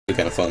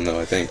kind of fun though.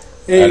 I think.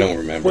 I don't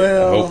remember.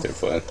 well, I hope they're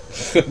fun.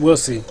 We'll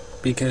see,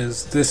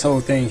 because this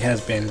whole thing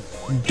has been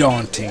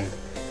daunting.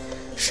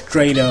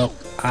 Straight up,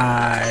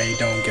 I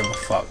don't give a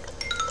fuck.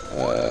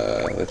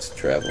 Let's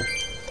travel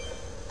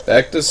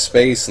back to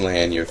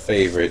Spaceland. Your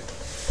favorite?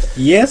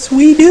 Yes,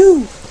 we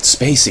do.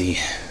 Spacey.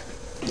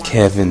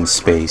 Kevin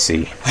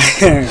Spacey.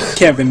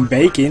 Kevin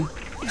Bacon.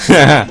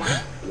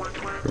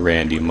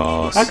 Randy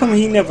Moss. How come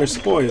he never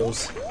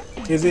spoils?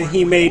 Isn't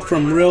he made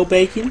from real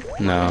bacon?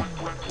 No.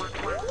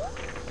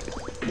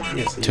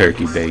 Yes,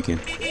 Turkey bacon.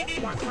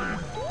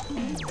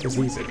 Because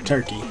he's a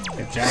turkey.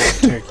 A giant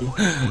turkey.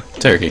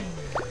 Turkey.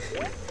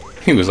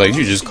 He was like,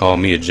 you just called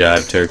me a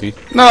jive turkey.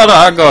 No,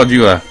 I called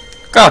you a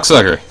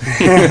cocksucker.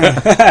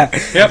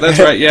 Yep, that's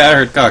right. Yeah, I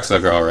heard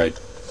cocksucker alright.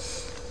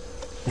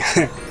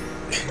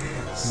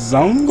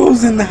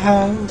 Zongo's in the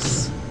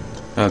house.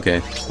 Okay,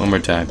 one more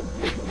time.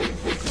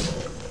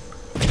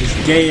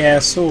 These gay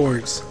ass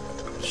swords.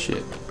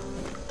 Shit.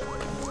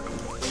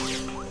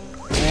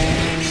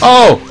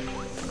 Oh!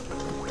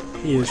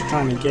 He is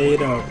trying to gay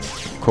it up.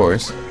 Of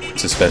course.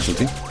 It's a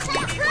specialty.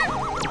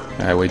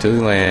 Alright, wait till he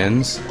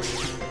lands.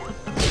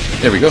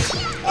 There we go.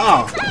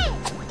 Oh!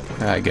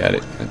 I got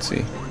it. Let's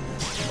see.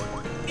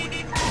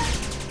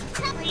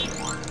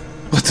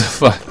 What the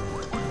fuck?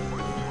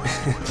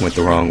 Went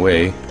the wrong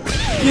way.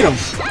 Get him!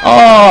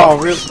 Oh! Oh,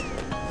 really?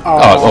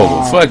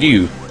 Oh, fuck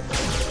you.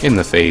 In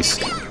the face.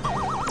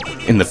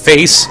 In the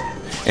face?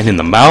 And in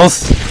the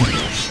mouth?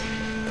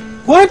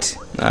 What?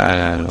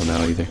 I don't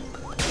know either.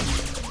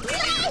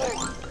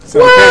 So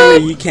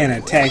apparently you can't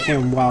attack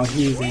him while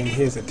he's in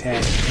his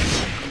attack.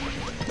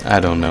 I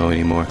don't know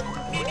anymore.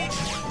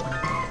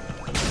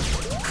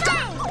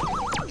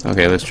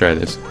 Okay, let's try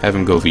this. Have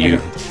him go for you.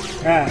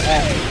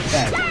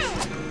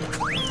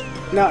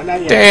 No,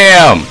 not yet.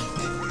 Damn!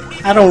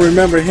 I don't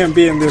remember him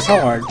being this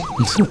hard.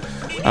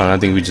 I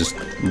think we just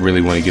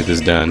really want to get this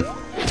done.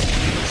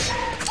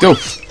 Go!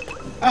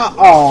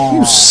 Oh,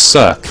 You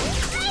suck.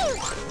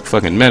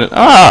 Fucking minute.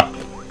 Ah!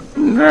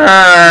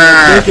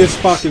 biggest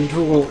fucking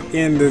tool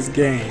in this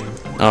game.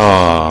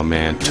 Oh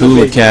man,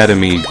 Tool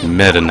Academy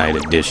Meta Knight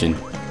Edition.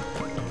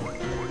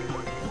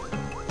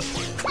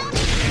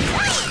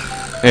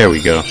 There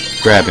we go.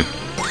 Grab him.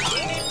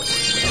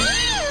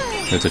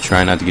 We have to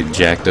try not to get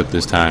jacked up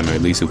this time, or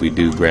at least if we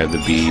do, grab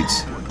the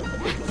beads.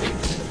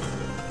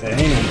 That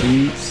ain't no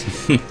beads.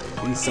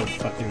 He's so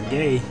fucking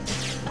gay.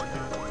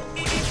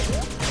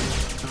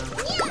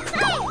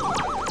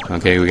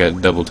 Okay, we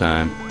got double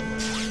time.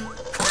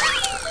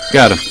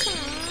 Got him.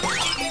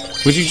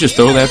 Would you just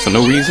throw that for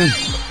no reason?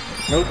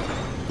 Nope.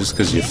 Just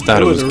because you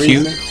thought it was a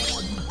cute?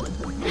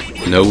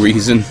 reason. No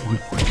reason.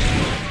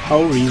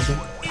 Whole reason.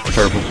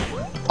 Purple.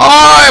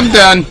 Oh, I'm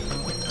done.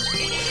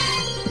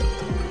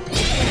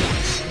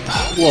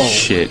 Whoa.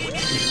 Shit.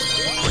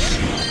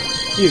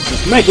 He's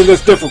just making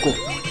this difficult.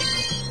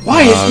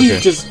 Why is he okay.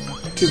 just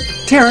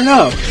tearing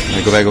up?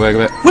 Right, go back, go back, go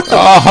back. What the?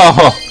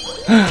 Oh!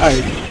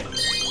 Alright.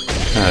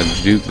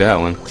 Duke that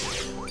one.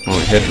 Oh,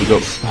 head we go.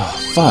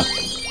 Oh, fuck.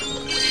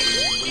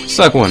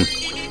 Suck one.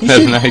 He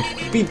should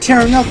be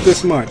tearing up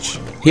this much.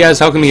 He has.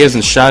 How come he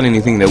hasn't shot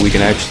anything that we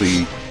can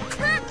actually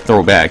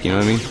throw back? You know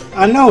what I mean?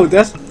 I know.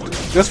 That's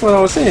what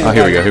I was saying. Oh,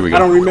 here we go. Here we go. I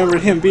don't remember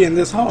him being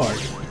this hard.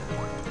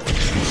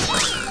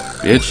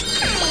 Bitch.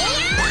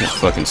 That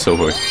fucking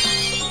sword.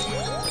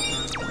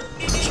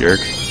 Jerk.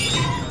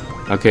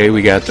 Okay,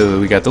 we got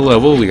the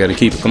level. We got to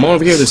keep it. Come on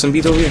over here. There's some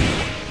beats over here.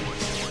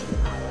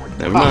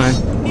 Never mind.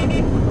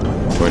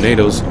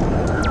 Tornadoes.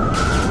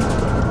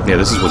 Yeah,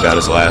 this is what got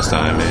us last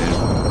time, man.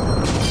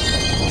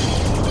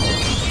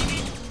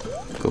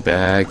 Go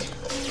back.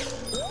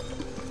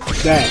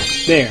 That.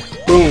 There.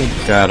 Boom.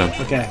 Got him.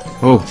 Okay.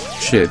 Oh,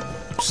 shit.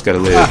 Just gotta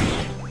live.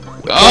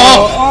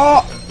 Oh!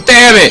 Oh!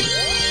 Damn it!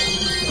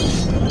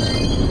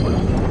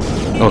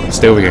 Oh,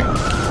 stay over here.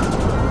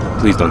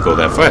 Please don't go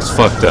that far. That's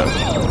fucked up.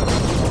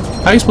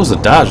 How are you supposed to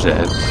dodge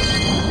that?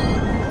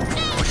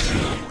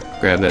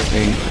 Grab that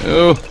thing.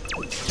 Oh!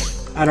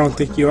 I don't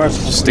think you are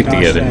supposed Just to stick dodge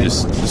together. that.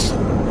 Just.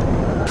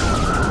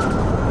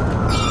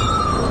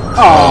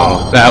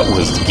 Oh! That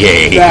was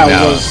gay. That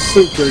now. was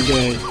super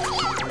gay.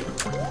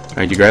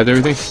 Alright, you grabbed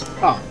everything?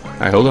 Oh.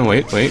 Alright, hold on.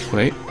 Wait.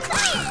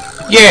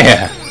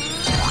 Yeah!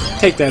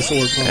 Take that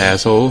sword from me.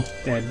 Asshole.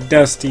 That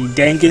dusty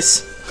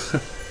dangus.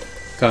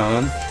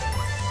 Con.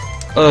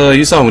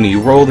 You saw when he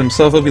rolled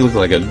himself up, he looked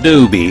like a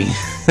doobie.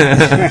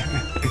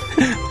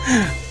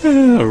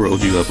 I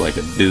rolled you up like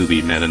a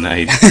doobie, Meta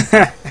Knight.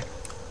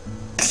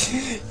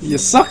 You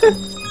sucker?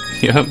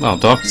 Yep, I don't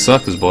talk to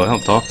suckers, boy. I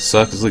don't talk to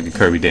suckers. Look at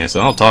Kirby dancing.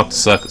 I don't talk to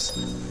suckers.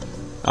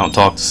 I don't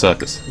talk to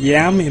suckers.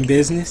 Yeah, I'm in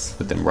business.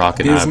 With them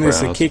rocking Business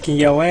eyebrows. of kicking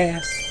your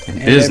ass. And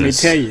And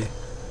business. let me tell you,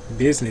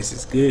 business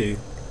is good.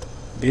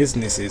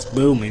 Business is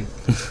booming.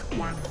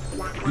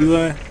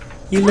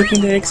 You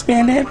looking to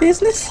expand that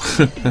business?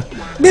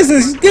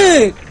 Business is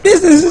good.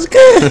 Business is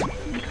good.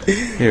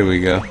 Here we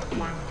go.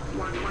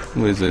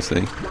 What is this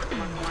thing?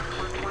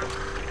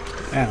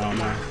 I don't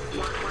know.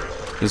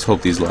 Let's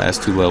hope these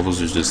last two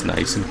levels are just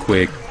nice and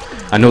quick.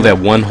 I know that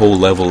one whole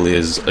level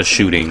is a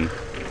shooting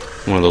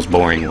one of those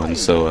boring ones.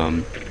 So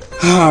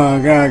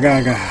Oh god.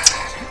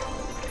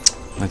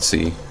 let's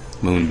see,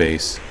 moon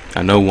base.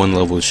 I know one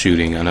level is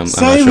shooting, and I'm not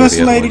Save sure us,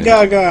 the other Lady one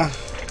Gaga.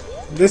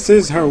 This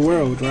is her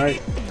world, right?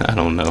 is. I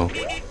don't know.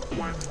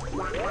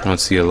 I don't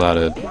see a lot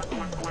of.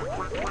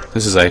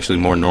 This is actually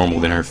more normal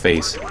than her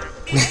face.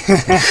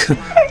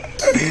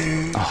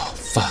 Oh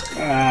fuck!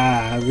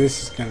 Ah,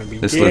 this is gonna be.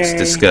 This looks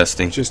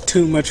disgusting. Just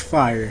too much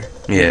fire.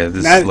 Yeah,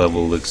 this Not-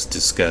 level looks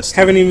disgusting.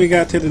 Haven't even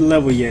got to the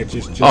level yet.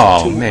 Just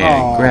Oh too man,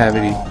 Aw.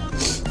 gravity.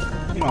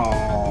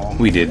 Aw.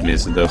 We did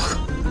miss it though.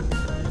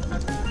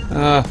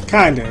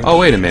 Kinda. Oh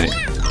wait a minute.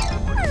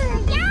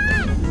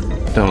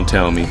 Don't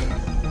tell me.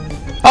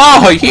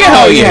 Oh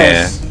yeah, Oh, yeah.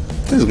 yes.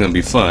 This is gonna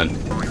be fun.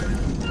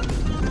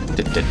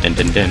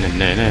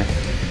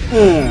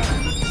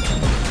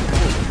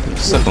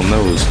 Suck on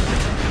those.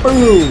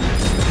 Boom.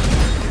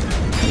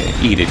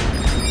 Yeah, eat it.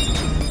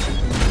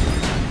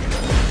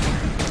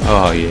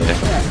 Oh yeah.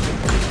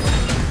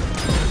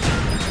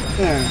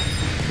 Yeah.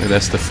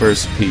 That's the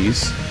first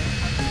piece.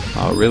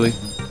 Oh really?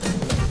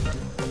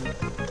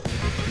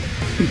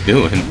 What are you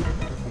doing?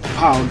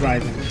 Power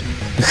driving.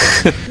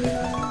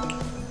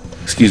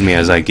 Excuse me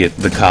as I get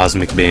the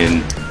cosmic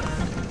bin.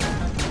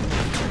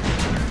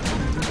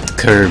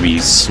 Kirby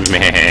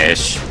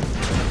smash.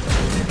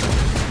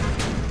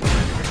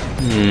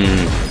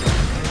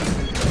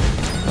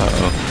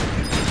 Uh-oh.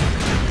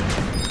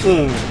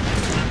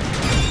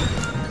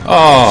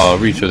 Oh,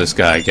 reach for the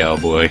sky,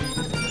 cowboy.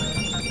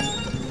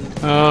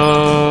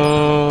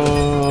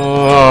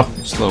 Oh,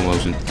 slow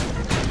motion.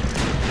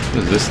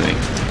 What is this thing?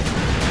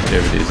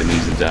 Whatever it is, it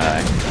needs to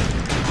die.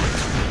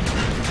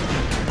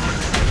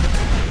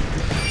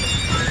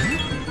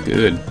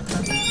 Good.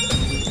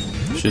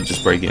 Should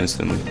just break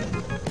instantly.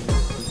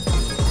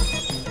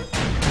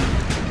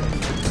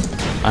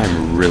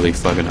 I'm really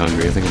fucking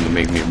hungry. I think I'm gonna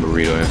make me a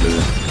burrito after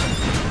this.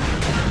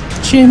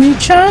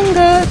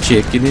 Chimichanga,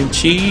 chicken and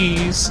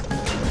cheese.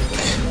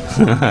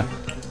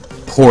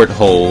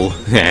 Porthole.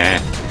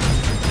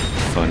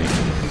 Funny.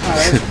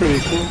 That's pretty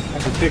cool. I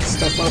can pick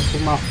stuff up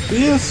with my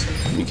fist.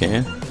 You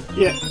can?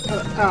 Yeah.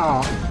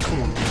 Oh,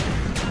 come on.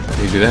 How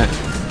do you do that?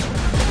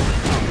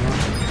 I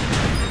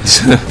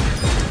don't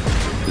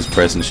know. Just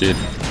pressing shit.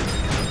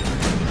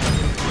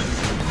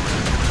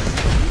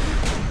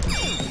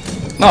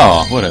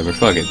 Oh, whatever,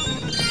 fuck it.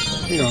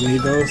 You don't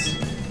need those.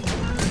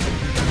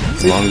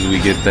 As long as we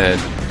get that,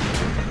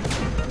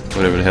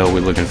 whatever the hell we're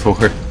looking for,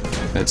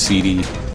 that CD.